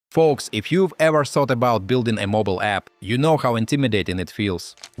Folks, if you've ever thought about building a mobile app, you know how intimidating it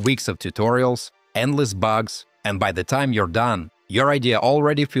feels. Weeks of tutorials, endless bugs, and by the time you're done, your idea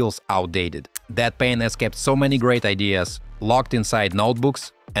already feels outdated. That pain has kept so many great ideas locked inside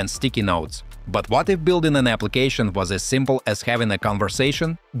notebooks and sticky notes. But what if building an application was as simple as having a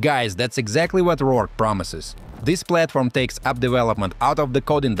conversation? Guys, that's exactly what Rork promises. This platform takes app development out of the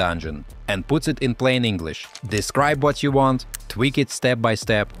coding dungeon and puts it in plain English. Describe what you want, tweak it step by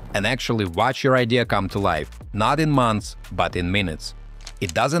step, and actually watch your idea come to life. Not in months, but in minutes.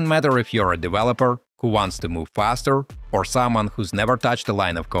 It doesn't matter if you're a developer who wants to move faster or someone who's never touched a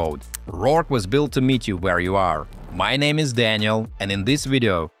line of code. Rork was built to meet you where you are. My name is Daniel, and in this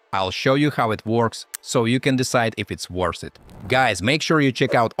video, I'll show you how it works so you can decide if it's worth it. Guys, make sure you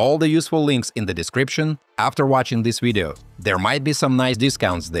check out all the useful links in the description after watching this video. There might be some nice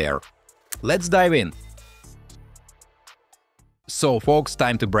discounts there. Let's dive in. So folks,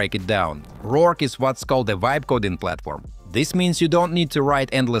 time to break it down. Rork is what's called a vibe coding platform. This means you don't need to write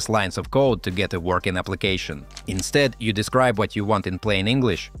endless lines of code to get a working application. Instead, you describe what you want in plain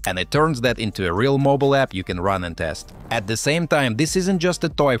English, and it turns that into a real mobile app you can run and test. At the same time, this isn't just a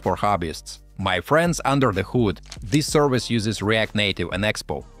toy for hobbyists. My friends, under the hood, this service uses React Native and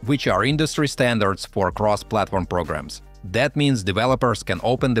Expo, which are industry standards for cross-platform programs. That means developers can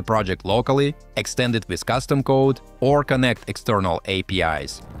open the project locally, extend it with custom code, or connect external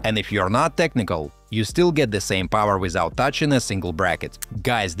APIs. And if you're not technical, you still get the same power without touching a single bracket.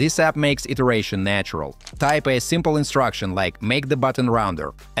 Guys, this app makes iteration natural. Type a simple instruction like "make the button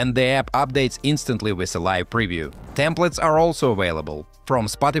rounder," and the app updates instantly with a live preview. Templates are also available, from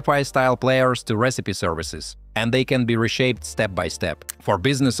Spotify-style players to recipe services, and they can be reshaped step by step. For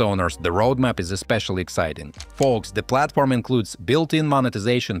business owners, the roadmap is especially exciting. Folks, the platform includes built-in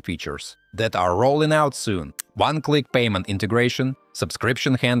monetization features that are rolling out soon. One-click payment integration,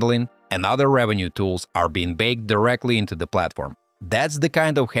 subscription handling, and other revenue tools are being baked directly into the platform. That's the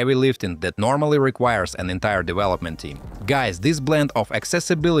kind of heavy lifting that normally requires an entire development team. Guys, this blend of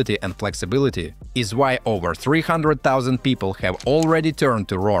accessibility and flexibility is why over 300,000 people have already turned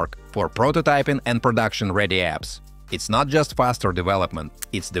to Rork for prototyping and production-ready apps. It's not just faster development,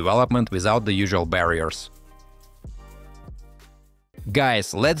 it's development without the usual barriers.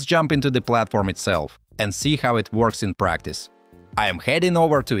 Guys, let's jump into the platform itself and see how it works in practice. I am heading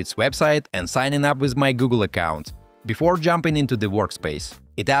over to its website and signing up with my Google account. Before jumping into the workspace,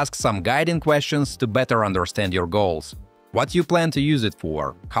 it asks some guiding questions to better understand your goals. What you plan to use it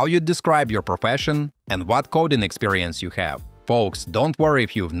for, how you describe your profession, and what coding experience you have. Folks, don't worry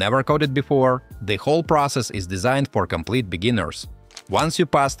if you've never coded before, the whole process is designed for complete beginners. Once you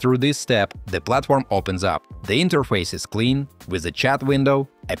pass through this step, the platform opens up. The interface is clean, with a chat window,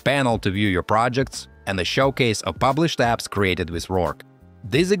 a panel to view your projects, and a showcase of published apps created with Rork.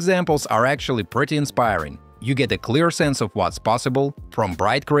 These examples are actually pretty inspiring. You get a clear sense of what's possible, from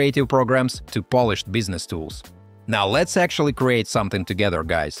bright creative programs to polished business tools. Now let's actually create something together,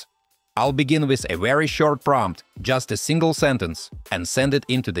 guys. I'll begin with a very short prompt, just a single sentence, and send it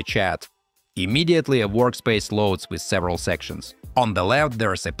into the chat. Immediately a workspace loads with several sections. On the left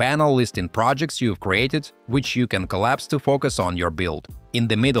there's a panel listing projects you've created, which you can collapse to focus on your build. In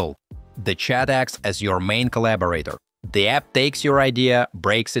the middle, the chat acts as your main collaborator. The app takes your idea,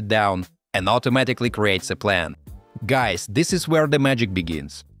 breaks it down, and automatically creates a plan. Guys, this is where the magic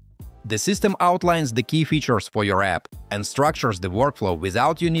begins. The system outlines the key features for your app and structures the workflow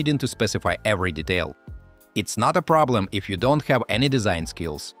without you needing to specify every detail. It's not a problem if you don't have any design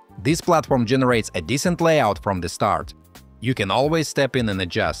skills. This platform generates a decent layout from the start. You can always step in and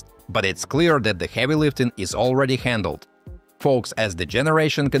adjust, but it's clear that the heavy lifting is already handled. Folks, as the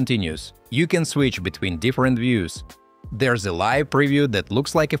generation continues, you can switch between different views. There's a live preview that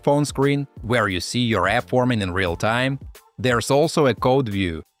looks like a phone screen, where you see your app forming in real time. There's also a code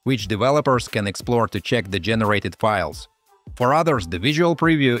view, which developers can explore to check the generated files. For others, the visual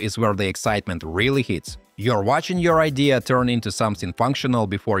preview is where the excitement really hits. You're watching your idea turn into something functional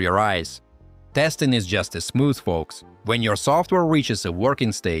before your eyes. Testing is just as smooth, folks. When your software reaches a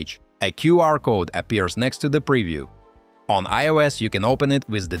working stage, a QR code appears next to the preview. On iOS, you can open it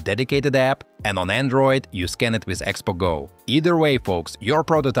with the dedicated app, and on Android, you scan it with Expo Go. Either way, folks, your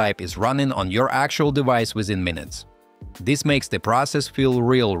prototype is running on your actual device within minutes. This makes the process feel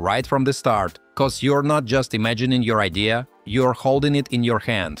real right from the start, cause you're not just imagining your idea, you're holding it in your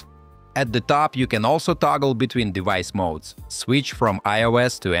hand. At the top, you can also toggle between device modes, switch from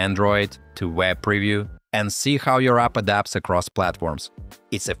iOS to Android to Web Preview, and see how your app adapts across platforms.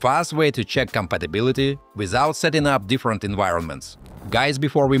 It's a fast way to check compatibility without setting up different environments. Guys,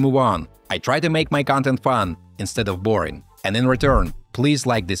 before we move on, I try to make my content fun instead of boring, and in return, Please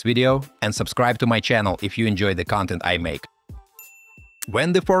like this video and subscribe to my channel if you enjoy the content I make.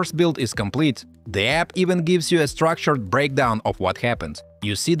 When the first build is complete, the app even gives you a structured breakdown of what happened.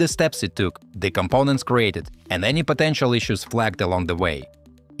 You see the steps it took, the components created, and any potential issues flagged along the way.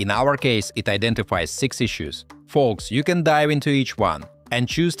 In our case, it identifies 6 issues. Folks, you can dive into each one and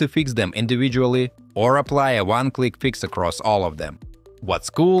choose to fix them individually or apply a one-click fix across all of them. What's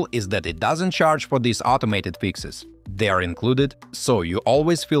cool is that it doesn't charge for these automated fixes. They are included, so you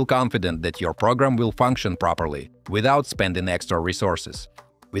always feel confident that your program will function properly, without spending extra resources.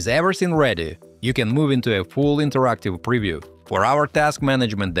 With everything ready, you can move into a full interactive preview. For our task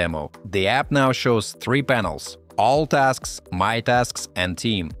management demo, the app now shows 3 panels: All Tasks, My Tasks, and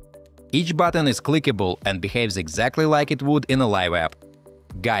Team. Each button is clickable and behaves exactly like it would in a live app.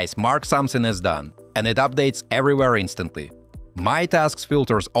 Guys, mark something as done, and it updates everywhere instantly. My Tasks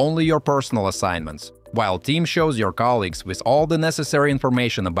filters only your personal assignments, while Team shows your colleagues with all the necessary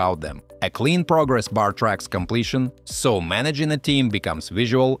information about them. A clean progress bar tracks completion, so managing a team becomes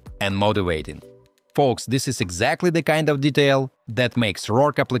visual and motivating. Folks, this is exactly the kind of detail that makes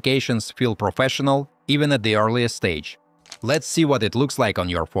Rork applications feel professional even at the earliest stage. Let's see what it looks like on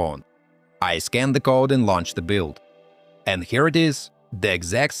your phone. I scanned the code and launched the build. And here it is, the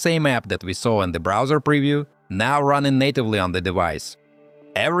exact same app that we saw in the browser preview, now running natively on the device.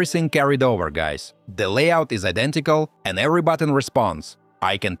 Everything carried over, guys. The layout is identical and every button responds.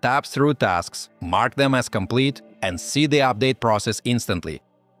 I can tap through tasks, mark them as complete, and see the update process instantly.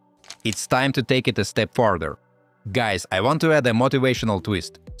 It's time to take it a step further. Guys, I want to add a motivational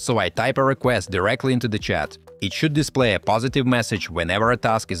twist, so I type a request directly into the chat. It should display a positive message whenever a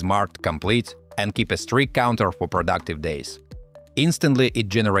task is marked complete and keep a strict counter for productive days. Instantly, it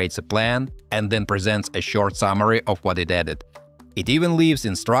generates a plan and then presents a short summary of what it added. It even leaves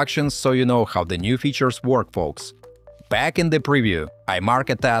instructions so you know how the new features work, folks. Back in the preview, I mark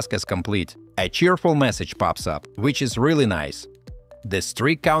a task as complete. A cheerful message pops up, which is really nice. The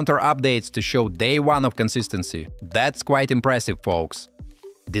strict counter updates to show day 1 of consistency. That's quite impressive, folks.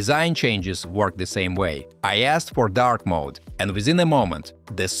 Design changes work the same way. I asked for dark mode, and within a moment,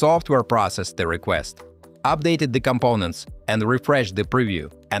 the software processed the request, updated the components, and refreshed the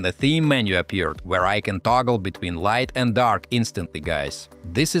preview, and a theme menu appeared where I can toggle between light and dark instantly, guys.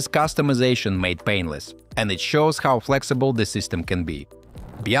 This is customization made painless, and it shows how flexible the system can be.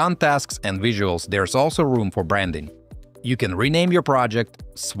 Beyond tasks and visuals, there's also room for branding. You can rename your project,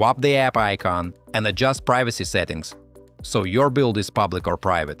 swap the app icon, and adjust privacy settings, so your build is public or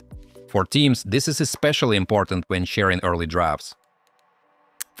private. For teams, this is especially important when sharing early drafts.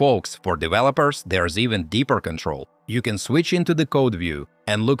 Folks, for developers, there's even deeper control. You can switch into the code view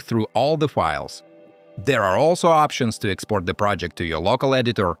and look through all the files. There are also options to export the project to your local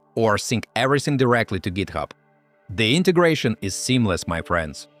editor or sync everything directly to GitHub. The integration is seamless, my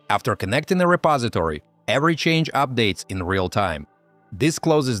friends. After connecting a repository, every change updates in real time. This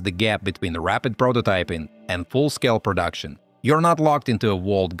closes the gap between rapid prototyping and full-scale production. You're not locked into a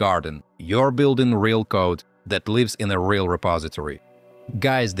walled garden. You're building real code that lives in a real repository.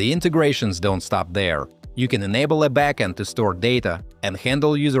 Guys, the integrations don't stop there. You can enable a backend to store data and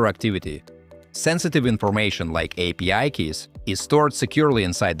handle user activity. Sensitive information like API keys is stored securely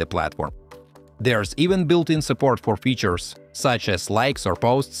inside the platform. There's even built-in support for features such as likes or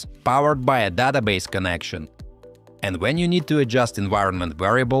posts powered by a database connection. And when you need to adjust environment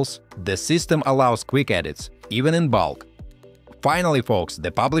variables, the system allows quick edits, even in bulk. Finally, folks,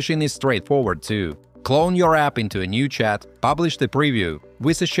 the publishing is straightforward too. Clone your app into a new chat, publish the preview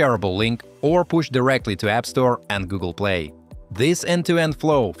with a shareable link, or push directly to App Store and Google Play. This end-to-end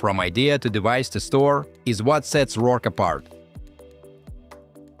flow from idea to device to store is what sets Rork apart.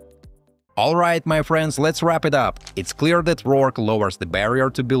 Alright, my friends, let's wrap it up. It's clear that Rork lowers the barrier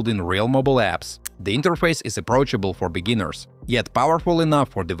to building real mobile apps. The interface is approachable for beginners, yet powerful enough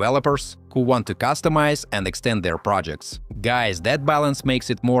for developers who want to customize and extend their projects. Guys, that balance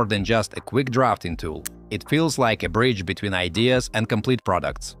makes it more than just a quick drafting tool. It feels like a bridge between ideas and complete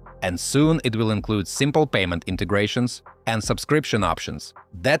products. And soon it will include simple payment integrations and subscription options.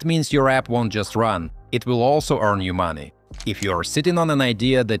 That means your app won't just run, it will also earn you money. If you're sitting on an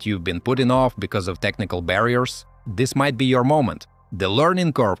idea that you've been putting off because of technical barriers, this might be your moment. The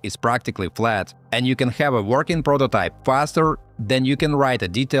learning curve is practically flat, and you can have a working prototype faster than you can write a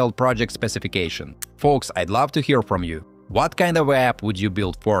detailed project specification. Folks, I'd love to hear from you. What kind of app would you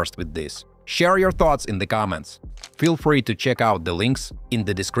build first with this? Share your thoughts in the comments. Feel free to check out the links in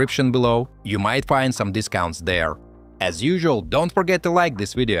the description below, you might find some discounts there. As usual, don't forget to like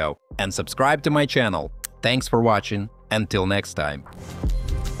this video and subscribe to my channel. Thanks for watching, until next time.